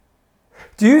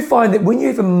Do you find that when you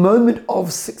have a moment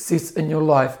of success in your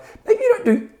life, maybe you don't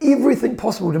do everything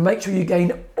possible to make sure you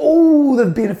gain all the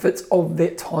benefits of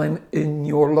that time in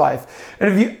your life?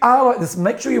 And if you are like this,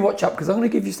 make sure you watch out, because I'm going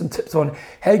to give you some tips on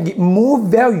how you can get more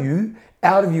value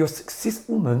out of your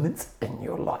successful moments in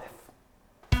your life.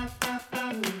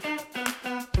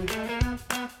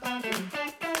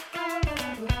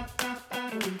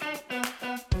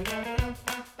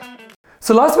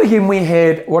 So last weekend we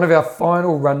had one of our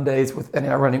final run days within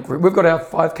our running group. We've got our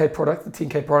 5K product, the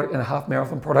 10K product, and a half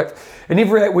marathon product. And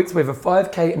every 8 weeks we have a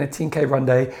 5K and a 10K run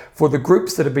day for the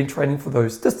groups that have been training for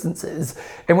those distances.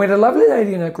 And we had a lovely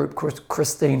lady in our group,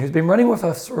 Christine, who's been running with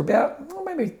us for about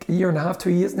maybe a year and a half,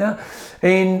 2 years now.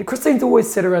 And Christine's always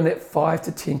sat around that 5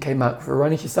 to 10K mark for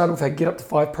running. She started with our Get Up to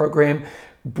 5 program,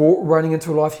 brought running into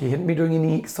her life. She hadn't been doing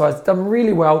any exercise, done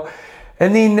really well.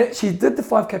 And then she did the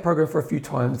 5K program for a few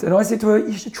times, and I said to her,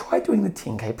 you should try doing the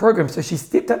 10K program. So she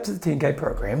stepped up to the 10K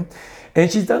program,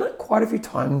 and she's done it quite a few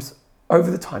times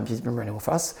over the time she's been running with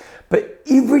us. But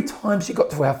every time she got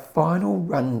to our final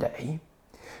run day,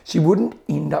 she wouldn't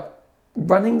end up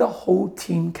running the whole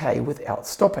 10K without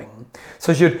stopping.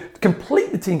 So she would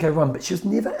complete the 10K run, but she was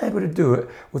never able to do it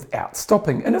without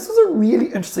stopping. And this was a really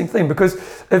interesting thing, because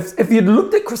if you'd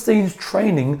looked at Christine's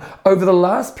training over the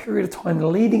last period of time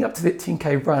leading up to that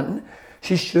 10K run,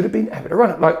 she should have been able to run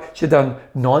it. Like, she'd done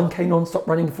 9K non-stop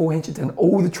running beforehand, she'd done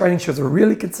all the training, she was a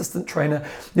really consistent trainer.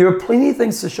 There were plenty of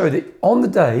things to show that on the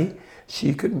day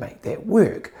she could make that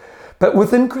work. But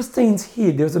within Christine's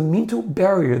head, there was a mental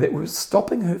barrier that was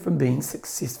stopping her from being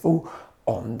successful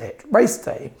on that race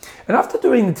day. And after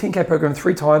doing the 10K program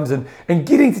 3 times and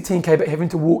getting to 10K but having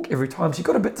to walk every time, she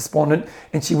got a bit despondent,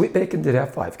 and she went back and did our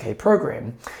 5K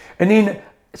program. And then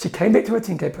she came back to her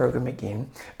 10K program again,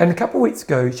 and a couple of weeks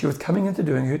ago she was coming into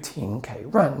doing her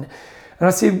 10K run. And I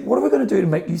said, what are we going to do to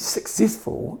make you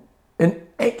successful in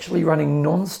actually running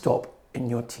non-stop in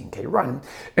your 10K run?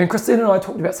 And Christine and I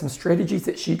talked about some strategies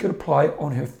that she could apply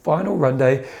on her final run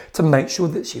day to make sure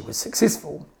that she was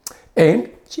successful. And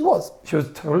she was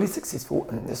totally successful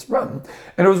in this run,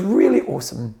 and it was really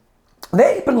awesome.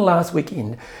 That happened last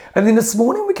weekend, and then this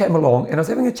morning we came along and I was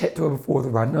having a chat to her before the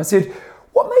run, and I said,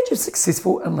 what made you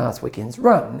successful in last weekend's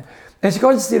run? And she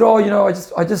kind of said, I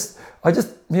just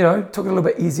took it a little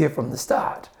bit easier from the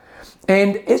start.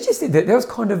 And as she said that, that was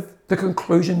kind of the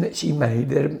conclusion that she made,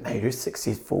 that it made her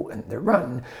successful in the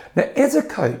run. Now, as a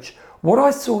coach, what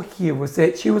I saw here was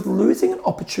that she was losing an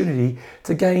opportunity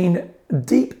to gain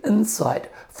deep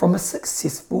insight from a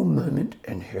successful moment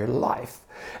in her life.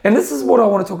 And this is what I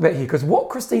want to talk about here, because what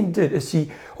Christine did is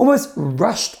she almost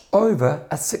rushed over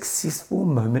a successful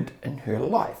moment in her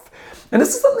life. And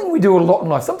this is something we do a lot in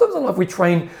life. Sometimes in life we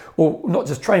train, or not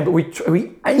just train, but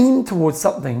we aim towards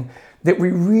something that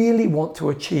we really want to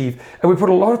achieve, and we put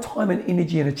a lot of time and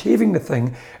energy in achieving the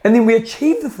thing, and then we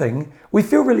achieve the thing, we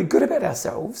feel really good about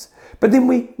ourselves, but then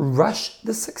we rush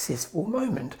the successful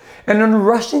moment. And in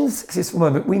rushing the successful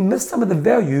moment, we miss some of the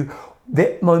value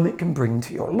that moment can bring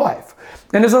to your life.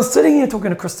 And as I was sitting here talking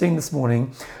to Christine this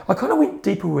morning, I kind of went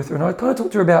deeper with her, and I kind of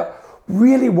talked to her about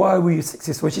really why were you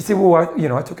successful. She said, well,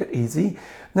 I took it easy.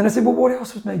 And then I said, well, what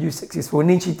else has made you successful? And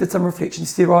then she did some reflection. She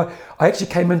said, I actually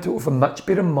came into it with a much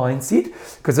better mindset,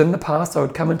 because in the past I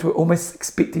would come into it almost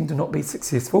expecting to not be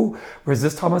successful, whereas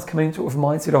this time I was coming into it with a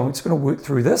mindset, I'm just going to work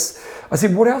through this. I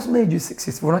said, what else made you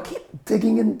successful? And I kept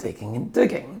digging and digging and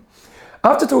digging.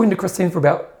 After talking to Christine for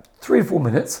about 3 to 4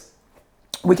 minutes,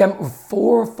 we came up with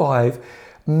 4 or 5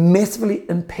 massively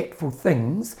impactful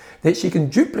things that she can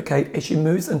duplicate as she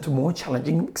moves into more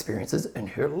challenging experiences in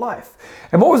her life.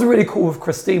 And what was really cool with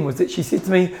Christine was that she said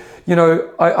to me,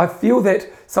 I feel that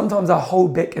sometimes I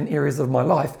hold back in areas of my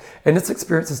life, and this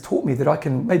experience has taught me that I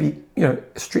can maybe,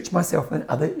 stretch myself in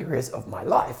other areas of my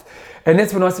life. And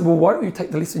that's when I said, well, why don't you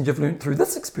take the lessons you've learned through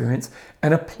this experience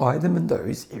and apply them in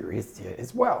those areas there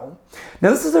as well.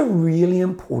 Now, this is a really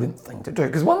important thing to do,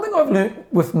 because one thing I've learned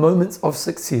with moments of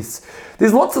success,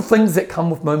 there's lots of things that come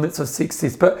with moments of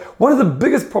success, but one of the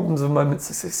biggest problems of moments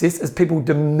of success is people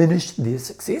diminish their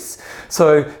success.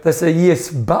 So they say,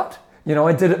 yes, but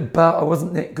I did it, but I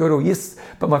wasn't that good, or yes,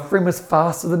 but my friend was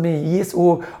faster than me, yes,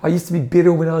 or I used to be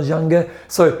better when I was younger.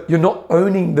 So you're not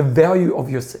owning the value of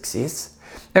your success.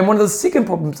 And one of the second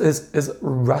problems is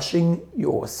rushing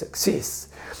your success.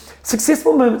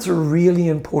 Successful moments are really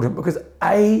important because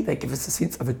A, they give us a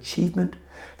sense of achievement.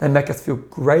 They make us feel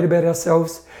great about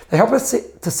ourselves. They help us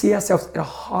to see ourselves at a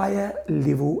higher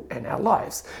level in our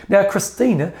lives. Now,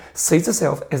 Christina sees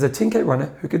herself as a 10K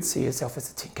runner who could see herself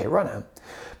as a 10K runner.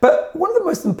 But one of the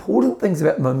most important things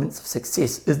about moments of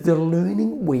success is the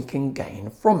learning we can gain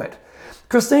from it.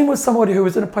 Christine was somebody who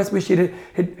was in a place where she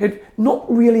had not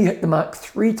really hit the mark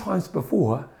 3 times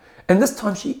before, and this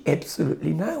time she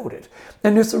absolutely nailed it.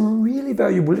 And there's some really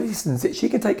valuable lessons that she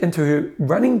can take into her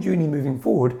running journey moving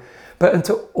forward, but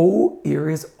into all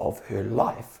areas of her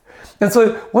life. And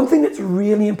so one thing that's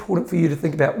really important for you to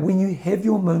think about when you have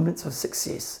your moments of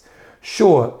success,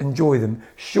 sure, enjoy them,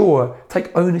 sure,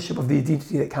 take ownership of the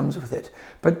identity that comes with it,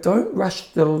 but don't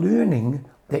rush the learning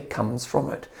that comes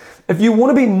from it. If you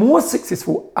want to be more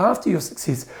successful after your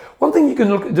success, one thing you can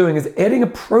look at doing is adding a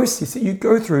process that you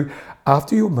go through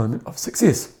after your moment of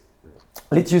success.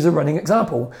 Let's use a running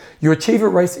example. You achieve a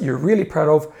race that you're really proud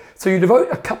of, so you devote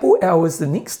a couple hours the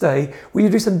next day where you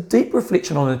do some deep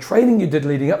reflection on the training you did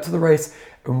leading up to the race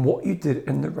and what you did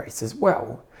in the race as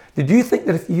well. Did you think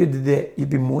that if you did that, you'd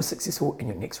be more successful in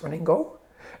your next running goal?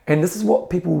 And this is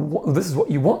what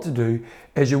you want to do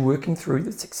as you're working through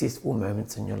the successful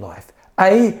moments in your life.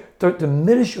 A, don't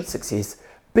diminish your success.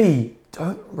 B,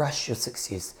 don't rush your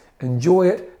success. Enjoy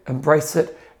it, embrace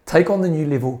it, take on the new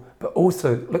level, but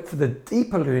also look for the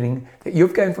deeper learning that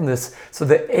you've gained from this so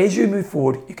that as you move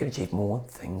forward, you can achieve more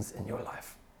things in your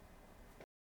life.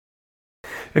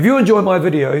 If you enjoy my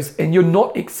videos and you're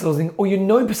not exercising, or you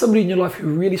know somebody in your life who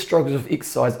really struggles with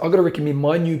exercise, I've got to recommend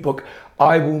my new book,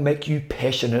 I Will Make You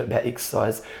Passionate About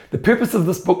Exercise. The purpose of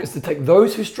this book is to take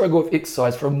those who struggle with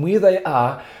exercise from where they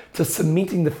are to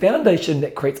cementing the foundation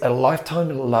that creates a lifetime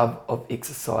love of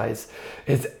exercise.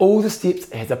 It has all the steps,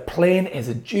 it has a plan, it has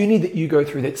a journey that you go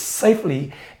through that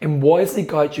safely and wisely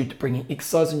guides you to bringing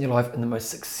exercise in your life in the most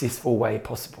successful way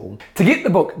possible. To get the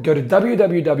book, go to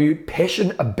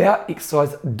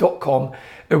www.passionaboutexercise.com.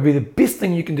 It will be the best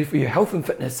thing you can do for your health and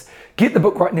fitness. Get the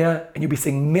book right now and you'll be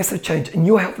seeing massive change in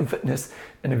your health and fitness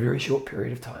in a very short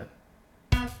period of time.